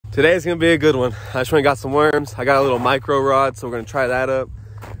Today's gonna be a good one. I just went and got some worms. I got a little micro rod, so we're gonna try that up.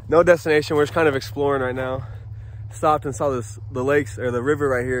 No destination, we're just kind of exploring right now. Stopped and saw the lakes, or the river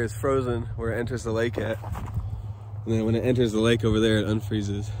right here is frozen where it enters the lake at. And then when it enters the lake over there, it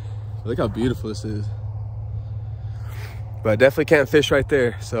unfreezes. Look how beautiful this is. But I definitely can't fish right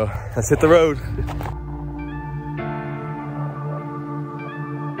there, so let's hit the road.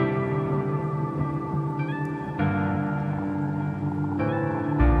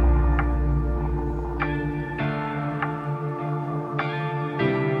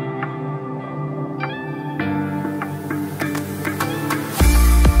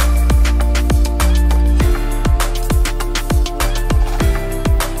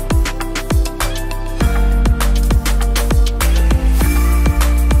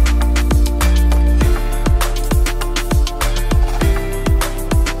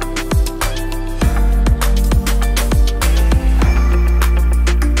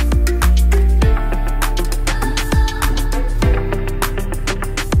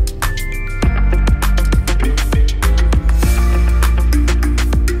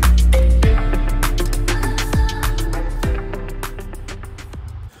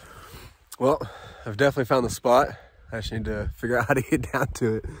 Well, I've definitely found the spot. I just need to figure out how to get down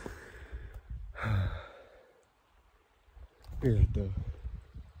to it. Look at that though.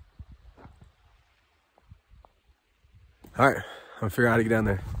 All right, I'm gonna figure out how to get down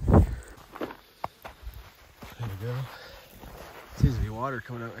there. There we go. Seems to be water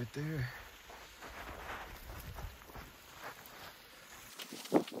coming out right there.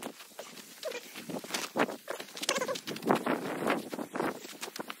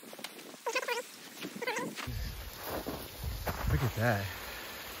 Look at that.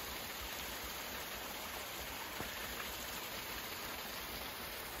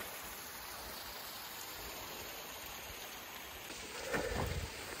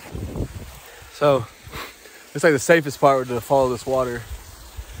 So, looks like the safest part would be to follow this water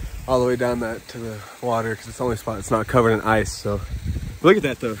all the way down that to the water, because it's the only spot that's not covered in ice. So, look at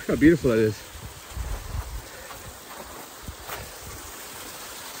that though. Look how beautiful that is.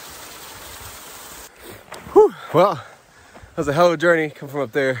 Whew. Well, that was a hell of a journey coming from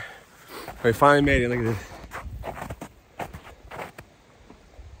up there. We finally made it. Look at this.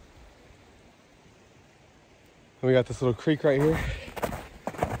 And we got this little creek right here.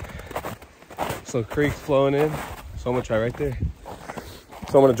 This little creek flowing in. So I'm gonna try right there.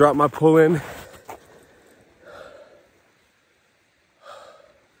 So I'm gonna drop my pull in.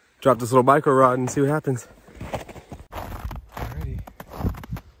 Drop this little micro rod and see what happens. Alrighty.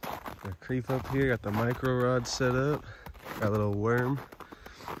 Gonna creep up here, got the micro rod set up. Got a little worm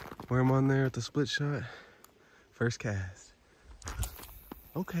on there with the split shot. First cast.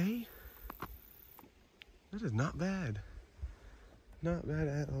 Okay. That is not bad. Not bad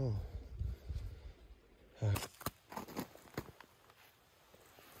at all.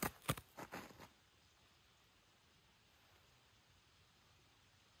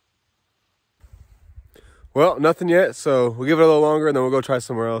 Well, nothing yet, so we'll give it a little longer and then we'll go try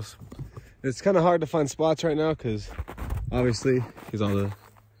somewhere else. It's kind of hard to find spots right now because obviously there's all the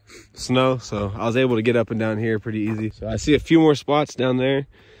snow, so I was able to get up and down here pretty easy. So I see a few more spots down there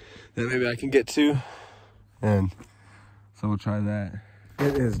that maybe I can get to, and so we'll try that.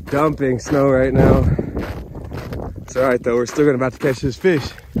 It is dumping snow right now. It's all right though, we're still about to catch this fish.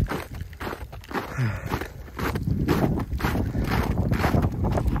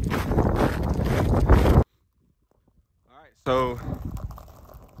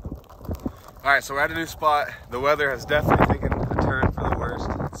 All right, so we're at a new spot. The weather has definitely taken a turn for the worst.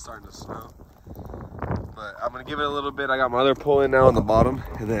 It's starting to snow. But I'm gonna give it a little bit. I got my other pull in now on the bottom,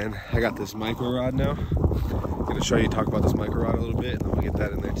 and then I got this micro rod now. I'm gonna show you, talk about this micro rod a little bit, and then we'll get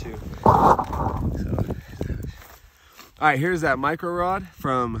that in there too. So, all right, here's that micro rod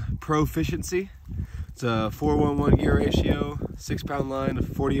from Proficiency. It's a 4:1:1 gear ratio, 6-pound line,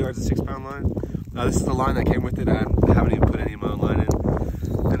 40 yards of 6-pound line. This is the line that came with it. I haven't even put any of my own line in.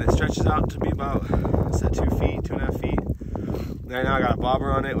 And it stretches out to be about, what's that, 2 feet, 2.5 feet. Right now I got a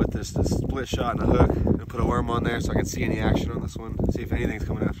bobber on it with this split shot and a hook. I'm gonna put a worm on there so I can see any action on this one, see if anything's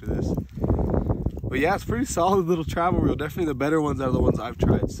coming after this. But yeah, it's pretty solid little travel reel. Definitely the better ones out of the ones I've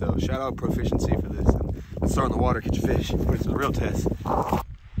tried. So shout out Proficiency for this. And let's start in the water, catch a fish. It's a real test.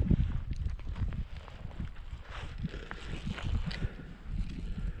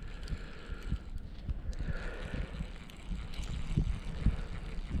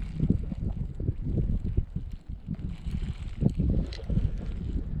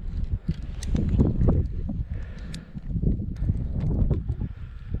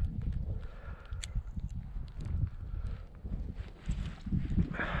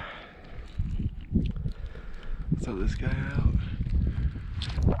 fill this guy out.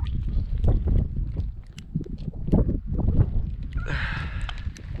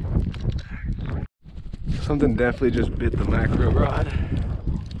 Something definitely just bit the macro rod.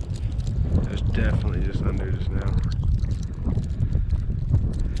 There's definitely just under just now.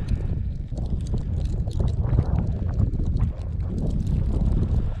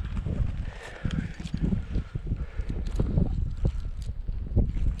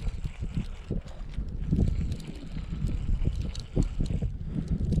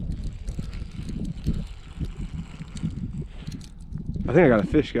 I think I got a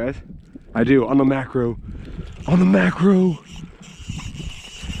fish, guys. I do, on the macro. On the macro!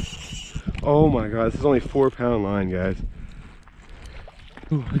 Oh my god, this is only 4-pound line, guys.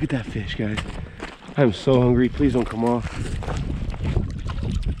 Ooh, look at that fish, guys. I'm so hungry. Please don't come off.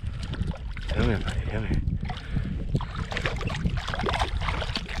 Come here, buddy. Come here.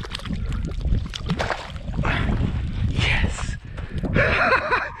 Yes!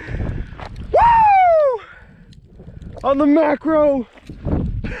 Woo! On the macro!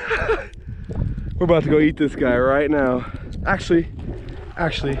 We're about to go eat this guy right now. Actually,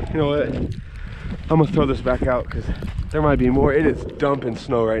 you know what? I'm gonna throw this back out because there might be more. It is dumping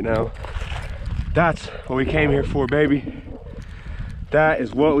snow right now. That's what we came here for, baby. That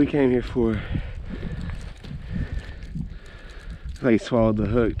is what we came here for. Looks like he swallowed the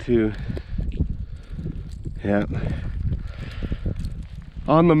hook too. Yep.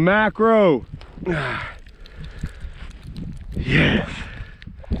 On the macro. Yes.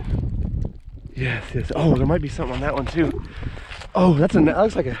 Yes, yes. Oh, there might be something on that one too. Oh, that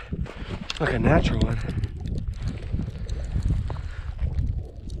looks like a natural one.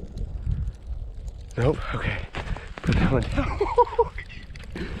 Nope. Okay. Put that one down.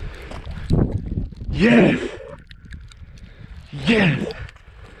 Yes. Yes.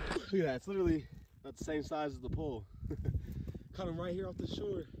 Look at that. It's literally about the same size as the pole. Caught him right here off the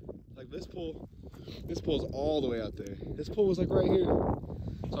shore. Like this pole's all the way out there. This pole was like right here.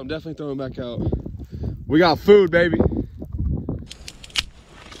 So I'm definitely throwing back out. We got food, baby.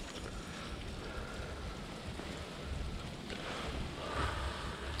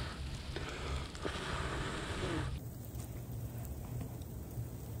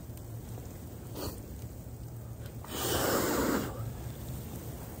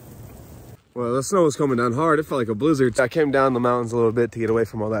 Well, the snow was coming down hard. It felt like a blizzard. I came down the mountains a little bit to get away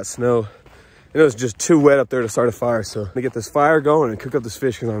from all that snow. And it was just too wet up there to start a fire. So I'm gonna get this fire going and cook up this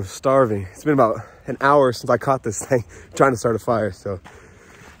fish because I'm starving. It's been about an hour since I caught this thing trying to start a fire. So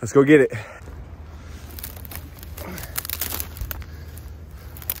let's go get it.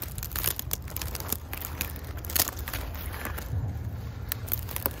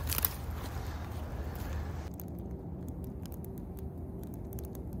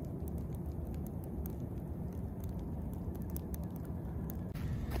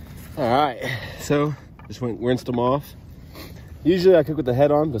 All right, so just rinsed them off. Usually I cook with the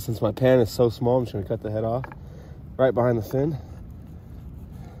head on, but since my pan is so small, I'm just gonna cut the head off right behind the fin.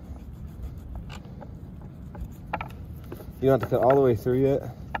 You don't have to cut all the way through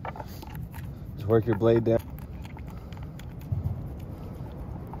yet. Just work your blade down.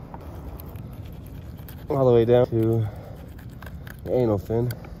 All the way down to the anal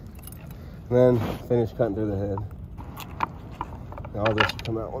fin. And then finish cutting through the head. All this will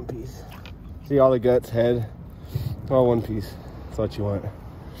come out one piece. See all the guts, head, all one piece. That's what you want.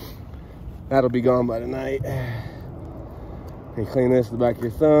 That'll be gone by tonight. You clean this to the back of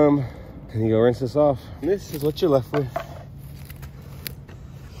your thumb, and you go rinse this off. And this is what you're left with.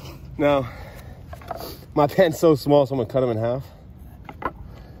 Now, my pan's so small, so I'm gonna cut them in half.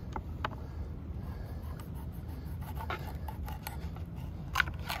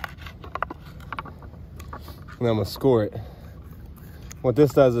 And I'm gonna score it. What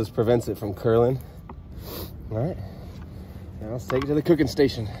this does is prevents it from curling. All right, now let's take it to the cooking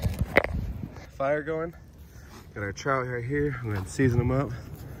station. Fire going. Got our trout right here. I'm gonna season them up.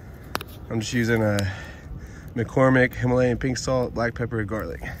 I'm just using a McCormick Himalayan pink salt, black pepper, and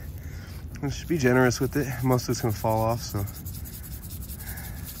garlic. Just be generous with it. Most of it's gonna fall off, so. All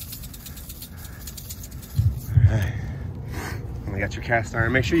right. And we got your cast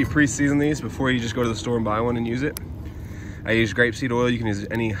iron. Make sure you pre-season these before you just go to the store and buy one and use it. I use grapeseed oil. You can use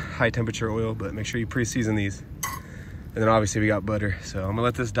any high temperature oil, but make sure you pre-season these. And then obviously we got butter. So I'm gonna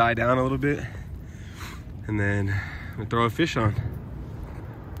let this die down a little bit. And then I'm gonna throw a fish on.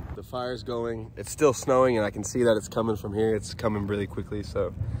 The fire's going. It's still snowing and I can see that it's coming from here. It's coming really quickly.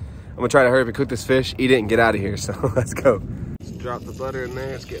 So I'm gonna try to hurry up and cook this fish, eat it and get out of here. So let's go. Let's drop the butter in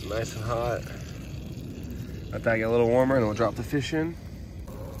there. It's getting nice and hot. Let that get a little warmer and we'll drop the fish in.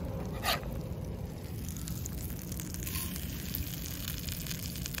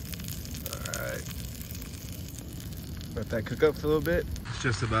 that cook up for a little bit. It's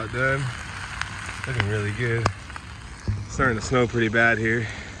just about done. Looking really good. It's starting to snow pretty bad here.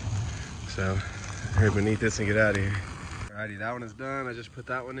 So hurry up and eat this and get out of here. Alrighty, that one is done. I just put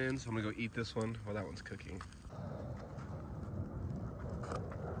that one in, so I'm gonna go eat this one while that one's cooking.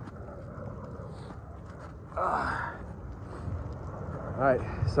 Alright,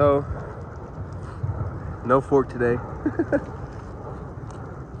 so no fork today.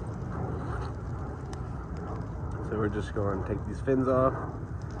 So we're just going to take these fins off.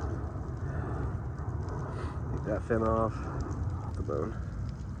 Take that fin off the bone.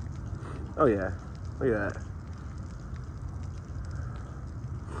 Oh yeah, look at that.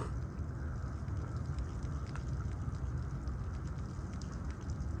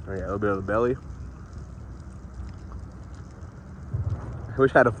 Oh yeah, a little bit of the belly. I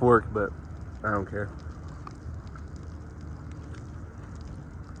wish I had a fork, but I don't care.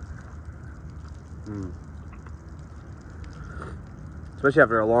 Especially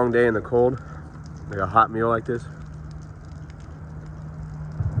after a long day in the cold, like a hot meal like this.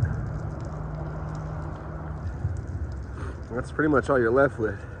 That's pretty much all you're left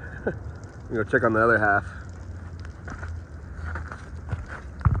with. You go check on the other half.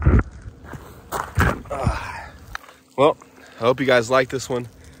 Well, I hope you guys like this one.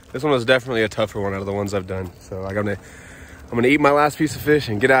 This one was definitely a tougher one out of the ones I've done. So I'm gonna eat my last piece of fish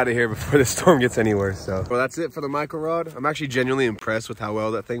and get out of here before the storm gets any worse. So, well, that's it for the micro rod. I'm actually genuinely impressed with how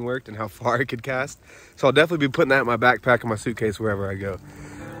well that thing worked and how far it could cast. So I'll definitely be putting that in my backpack and my suitcase wherever I go.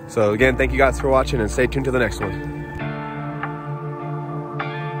 So again, thank you guys for watching and stay tuned to the next one.